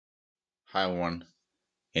Hi everyone,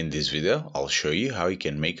 in this video I'll show you how you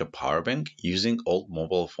can make a power bank using old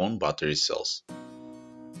mobile phone battery cells.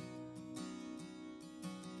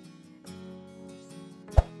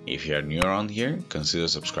 If you are new around here, consider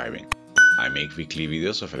subscribing. I make weekly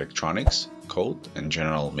videos of electronics, code and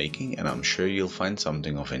general making, and I'm sure you'll find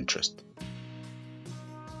something of interest.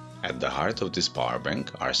 At the heart of this power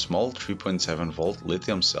bank are small 3.7 volt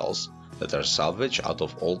lithium cells that are salvaged out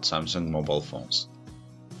of old Samsung mobile phones.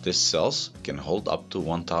 These cells can hold up to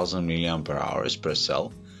 1000 mAh per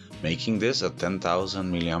cell, making this a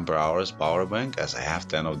 10,000 mAh power bank, as I have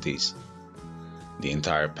 10 of these. The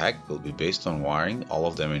entire pack will be based on wiring all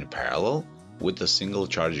of them in parallel with a single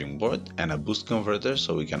charging board and a boost converter,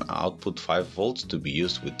 so we can output 5 volts to be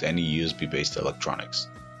used with any USB based electronics.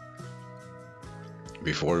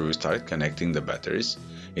 Before we start connecting the batteries,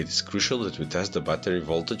 it is crucial that we test the battery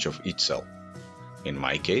voltage of each cell. In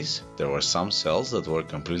my case, there were some cells that were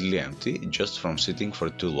completely empty just from sitting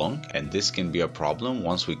for too long, and this can be a problem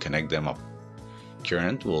once we connect them up.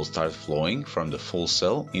 Current will start flowing from the full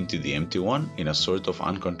cell into the empty one in a sort of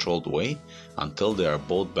uncontrolled way until they are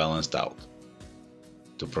both balanced out.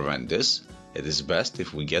 To prevent this, it is best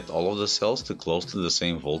if we get all of the cells to close to the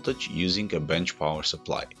same voltage using a bench power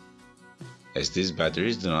supply. As these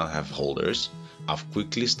batteries do not have holders, I've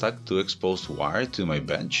quickly stuck 2 exposed wire to my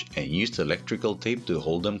bench and used electrical tape to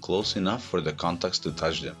hold them close enough for the contacts to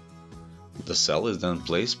touch them. The cell is then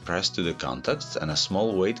placed pressed to the contacts, and a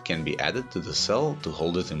small weight can be added to the cell to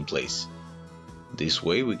hold it in place. This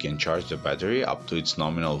way we can charge the battery up to its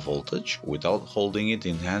nominal voltage without holding it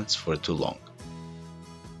in hands for too long.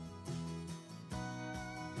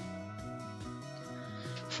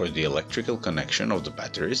 For the electrical connection of the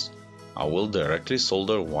batteries, I will directly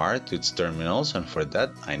solder wire to its terminals, and for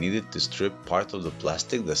that I needed to strip part of the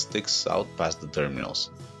plastic that sticks out past the terminals.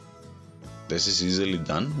 This is easily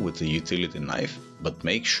done with a utility knife, but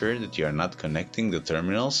make sure that you are not connecting the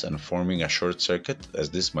terminals and forming a short circuit, as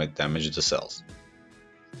this might damage the cells.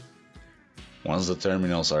 Once the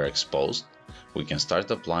terminals are exposed, we can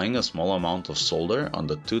start applying a small amount of solder on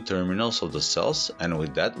the 2 terminals of the cells, and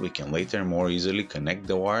with that we can later more easily connect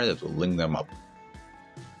the wire that will link them up.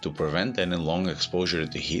 To prevent any long exposure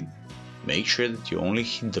to heat, make sure that you only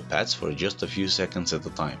heat the pads for just a few seconds at a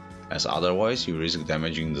time, as otherwise you risk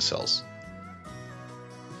damaging the cells.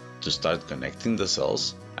 To start connecting the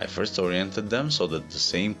cells, I first oriented them so that the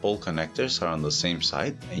same pole connectors are on the same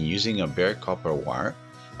side, and using a bare copper wire,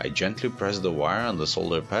 I gently press the wire on the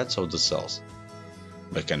solder pads of the cells.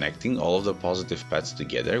 By connecting all of the positive pads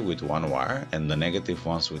together with one wire and the negative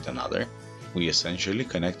ones with another, we essentially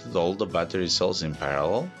connected all the battery cells in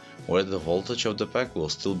parallel, where the voltage of the pack will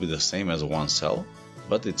still be the same as one cell,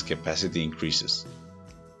 but its capacity increases.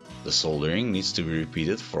 The soldering needs to be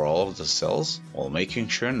repeated for all of the cells, while making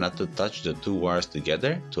sure not to touch the 2 wires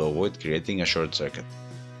together to avoid creating a short circuit.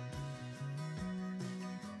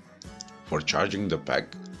 For charging the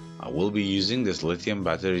pack, I will be using this lithium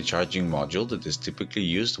battery charging module that is typically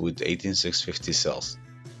used with 18650 cells.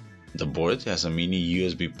 The board has a mini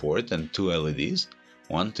USB port and 2 LEDs,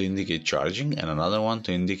 one to indicate charging and another one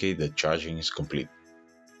to indicate that charging is complete.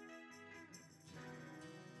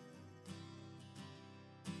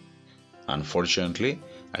 Unfortunately,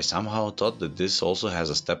 I somehow thought that this also has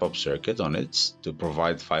a step-up circuit on it to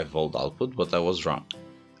provide 5 volt output, but I was wrong.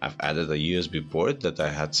 I've added a USB port that I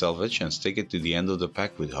had salvaged and stick it to the end of the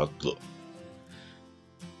pack with hot glue.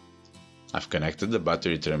 I've connected the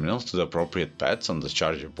battery terminals to the appropriate pads on the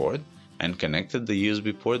charger board and connected the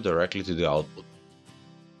USB port directly to the output.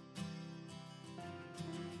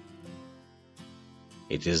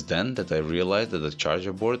 It is then that I realized that the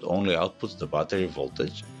charger board only outputs the battery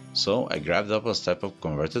voltage, so I grabbed up a step-up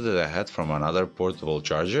converter that I had from another portable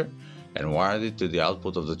charger and wired it to the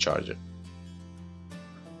output of the charger.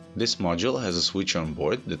 This module has a switch on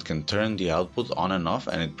board that can turn the output on and off,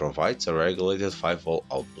 and it provides a regulated 5 volt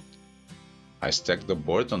output. I stacked the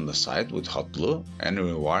board on the side with hot glue and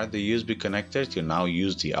rewired the USB connector to now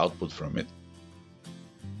use the output from it.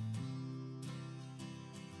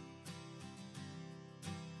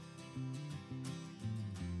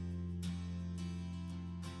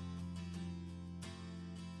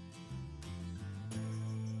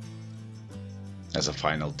 As a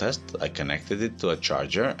final test, I connected it to a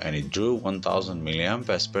charger and it drew 1000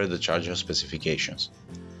 mA as per the charger specifications.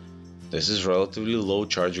 This is relatively low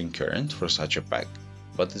charging current for such a pack,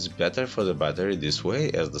 but it's better for the battery this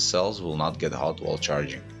way, as the cells will not get hot while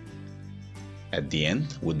charging. At the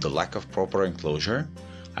end, with the lack of proper enclosure,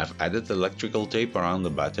 I've added electrical tape around the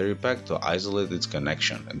battery pack to isolate its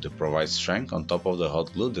connection and to provide strength on top of the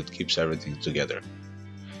hot glue that keeps everything together.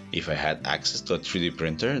 If I had access to a 3D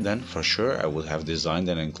printer, then for sure I would have designed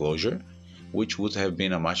an enclosure, which would have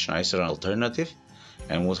been a much nicer alternative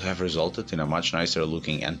and would have resulted in a much nicer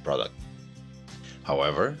looking end product.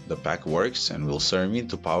 However, the pack works and will serve me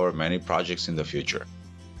to power many projects in the future.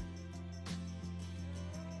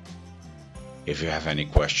 If you have any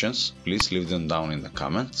questions, please leave them down in the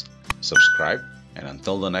comments, subscribe, and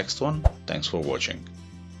until the next one, thanks for watching.